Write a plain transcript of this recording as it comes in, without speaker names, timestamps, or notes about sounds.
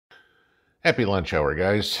Happy lunch hour,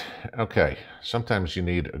 guys. Okay, sometimes you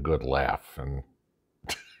need a good laugh, and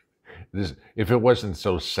if it wasn't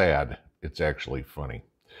so sad, it's actually funny.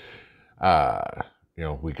 Uh,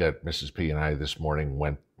 we got Mrs. P and I this morning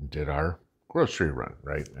went and did our grocery run,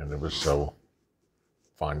 right? And it was so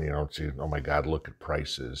fun, to, oh my God, look at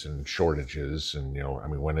prices and shortages. And,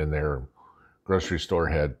 went in there, grocery store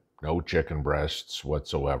had no chicken breasts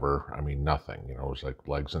whatsoever. Nothing, it was like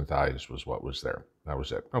legs and thighs was what was there. That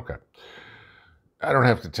was it. Okay. I don't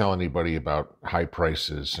have to tell anybody about high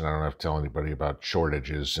prices, and I don't have to tell anybody about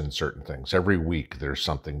shortages in certain things. Every week there's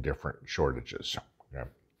something different, shortages. Yeah.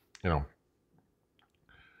 You know,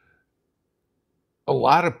 a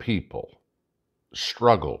lot of people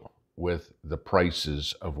struggle with the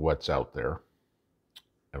prices of what's out there,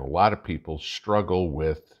 and a lot of people struggle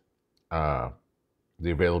with the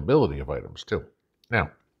availability of items too.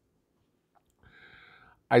 Now,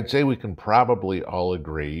 I'd say we can probably all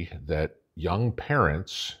agree that young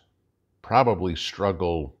parents probably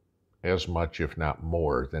struggle as much, if not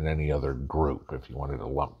more, than any other group. If you wanted to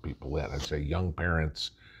lump people in, I'd say young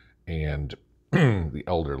parents and the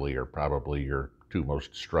elderly are probably your two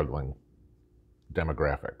most struggling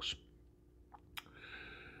demographics.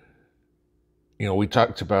 We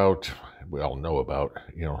talked about, we all know about,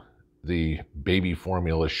 the baby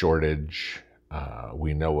formula shortage.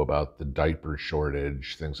 We know about the diaper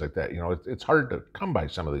shortage, things like that. It's hard to come by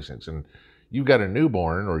some of these things. And you've got a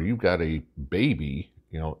newborn or you've got a baby,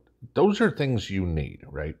 those are things you need,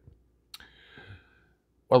 right?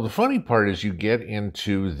 Well, the funny part is you get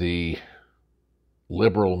into the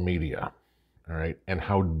liberal media, all right, and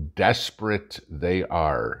how desperate they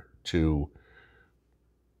are to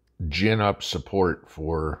gin up support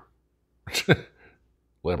for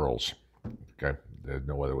liberals. Okay, there's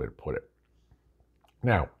no other way to put it.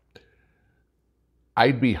 Now,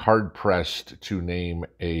 I'd be hard-pressed to name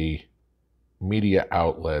a media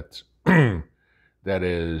outlet that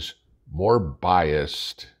is more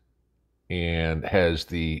biased and has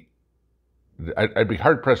I'd be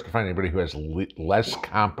hard-pressed to find anybody who has less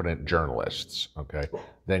competent journalists, okay,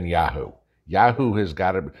 than Yahoo. Yahoo has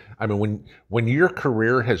got to, when your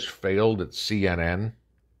career has failed at CNN,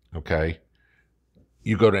 okay,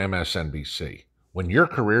 you go to MSNBC. When your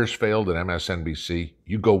career's failed at MSNBC,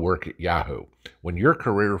 you go work at Yahoo. When your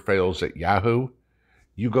career fails at Yahoo,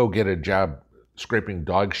 you go get a job scraping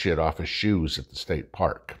dog shit off of shoes at the state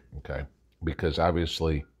park, okay? Because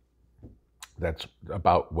obviously that's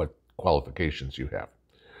about what qualifications you have.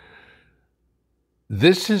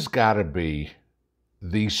 This has got to be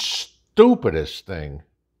the stupidest thing,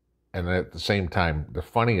 and at the same time, the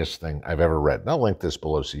funniest thing I've ever read. And I'll link this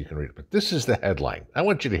below so you can read it, but this is the headline. I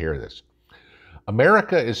want you to hear this.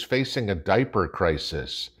 America is facing a diaper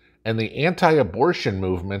crisis, and the anti-abortion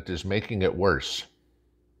movement is making it worse.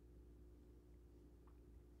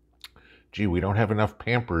 Gee, we don't have enough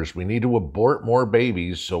Pampers. We need to abort more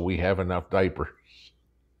babies so we have enough diapers.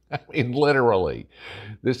 Literally.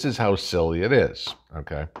 This is how silly it is,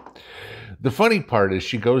 okay? The funny part is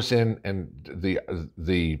she goes in and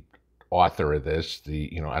the author of this,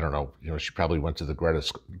 I don't know, she probably went to the Greta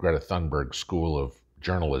Thunberg School of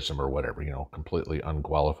Journalism or whatever, completely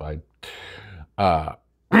unqualified. But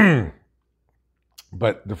the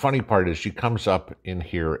funny part is she comes up in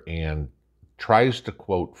here and tries to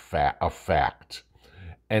quote a fact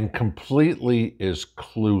and completely is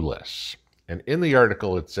clueless. And in the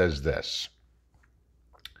article it says this: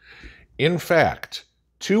 in fact,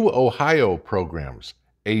 2 Ohio programs,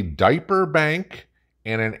 a diaper bank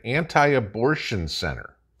and an anti-abortion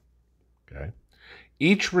center, okay,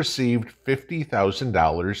 each received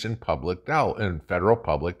 $50,000 in federal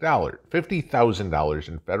public dollars. $50,000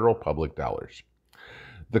 in federal public dollars.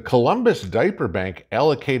 The Columbus Diaper Bank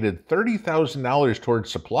allocated $30,000 towards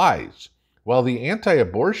supplies, while the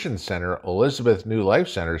anti-abortion center, Elizabeth New Life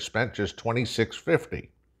Center, spent just $26.50.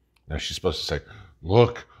 Now she's supposed to say,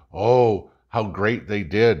 look, oh, how great they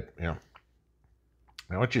did. I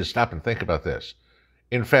want you to stop and think about this.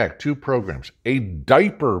 In fact, 2 programs, a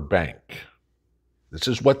diaper bank, this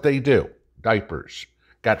is what they do, diapers,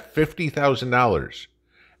 got $50,000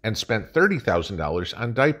 and spent $30,000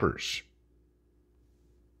 on diapers.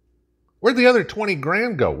 Where'd the other 20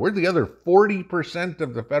 grand go? Where'd the other 40%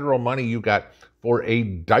 of the federal money you got for a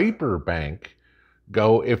diaper bank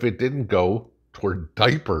go if it didn't go toward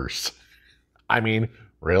diapers?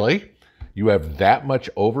 Really? You have that much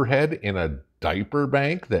overhead in a diaper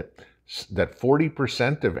bank that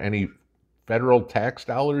 40% of any federal tax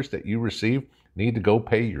dollars that you receive need to go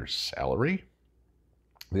pay your salary?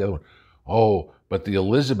 The other one, oh, but the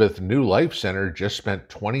Elizabeth New Life Center just spent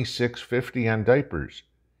 $26.50 on diapers.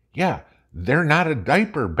 Yeah, they're not a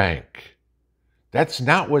diaper bank. That's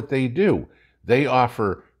not what they do. They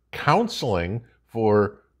offer counseling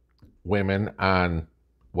for women on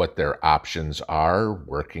what their options are,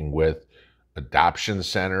 working with adoption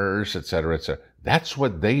centers, et cetera, et cetera. That's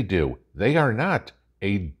what they do. They are not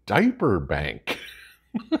a diaper bank.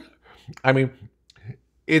 I mean,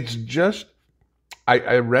 it's just,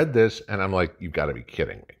 I read this and I'm like, you've got to be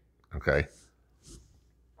kidding me. Okay.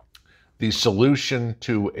 The solution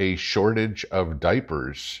to a shortage of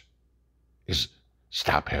diapers is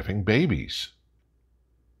stop having babies.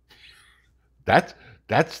 That's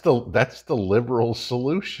the liberal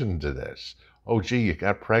solution to this. Oh, gee, you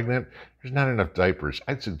got pregnant? There's not enough diapers.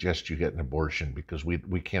 I'd suggest you get an abortion because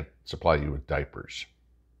we can't supply you with diapers.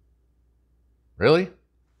 Really?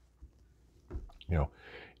 You know,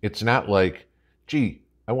 it's not like, gee,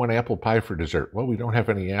 I want apple pie for dessert. Well, we don't have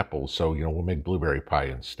any apples, so, we'll make blueberry pie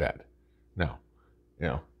instead. No, you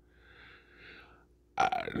know,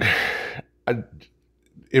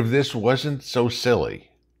 if this wasn't so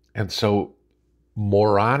silly and so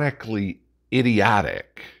moronically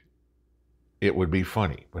idiotic, it would be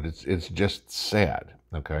funny, but it's just sad.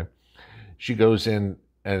 Okay. She goes in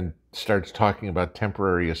and starts talking about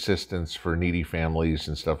temporary assistance for needy families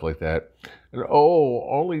and stuff like that. And, oh,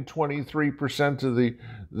 only 23% of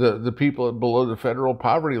the people below the federal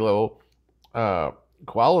poverty level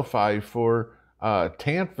qualify for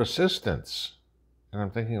TANF assistance. And I'm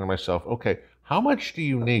thinking to myself, okay, how much do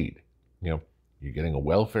you need? You're getting a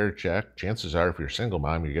welfare check. Chances are, if you're a single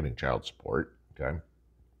mom, you're getting child support. Okay.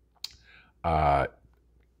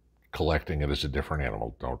 Collecting it is a different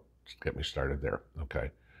animal. Don't get me started there. Okay.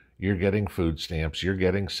 You're getting food stamps. You're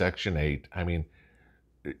getting Section 8. I mean,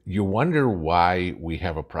 you wonder why we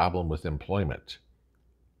have a problem with employment.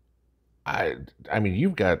 I mean,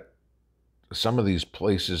 you've got some of these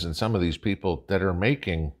places and some of these people that are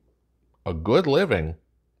making a good living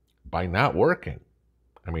by not working.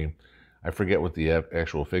 I mean, I forget what the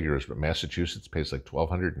actual figure is, but Massachusetts pays like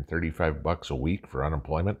 $1,235 a week for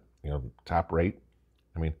unemployment, top rate.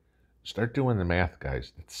 I mean, start doing the math,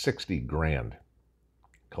 guys. It's 60 grand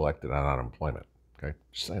collected on unemployment. Okay,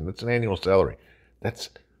 just saying, that's an annual salary. That's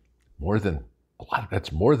more than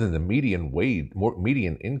that's more than the median wage,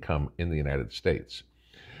 median income in the United States.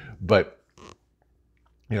 But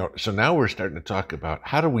so now we're starting to talk about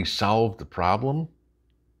how do we solve the problem?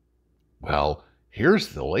 Well, here's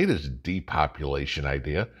the latest depopulation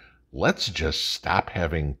idea. Let's just stop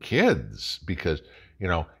having kids because,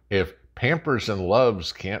 if Pampers and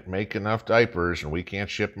Loves can't make enough diapers and we can't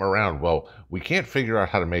ship them around, well, we can't figure out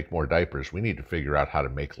how to make more diapers. We need to figure out how to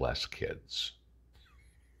make less kids.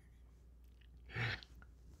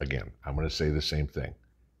 Again, I'm going to say the same thing.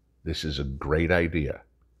 This is a great idea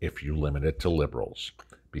if you limit it to liberals,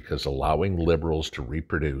 because allowing liberals to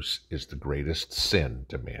reproduce is the greatest sin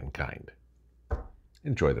to mankind.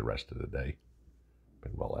 Enjoy the rest of the day.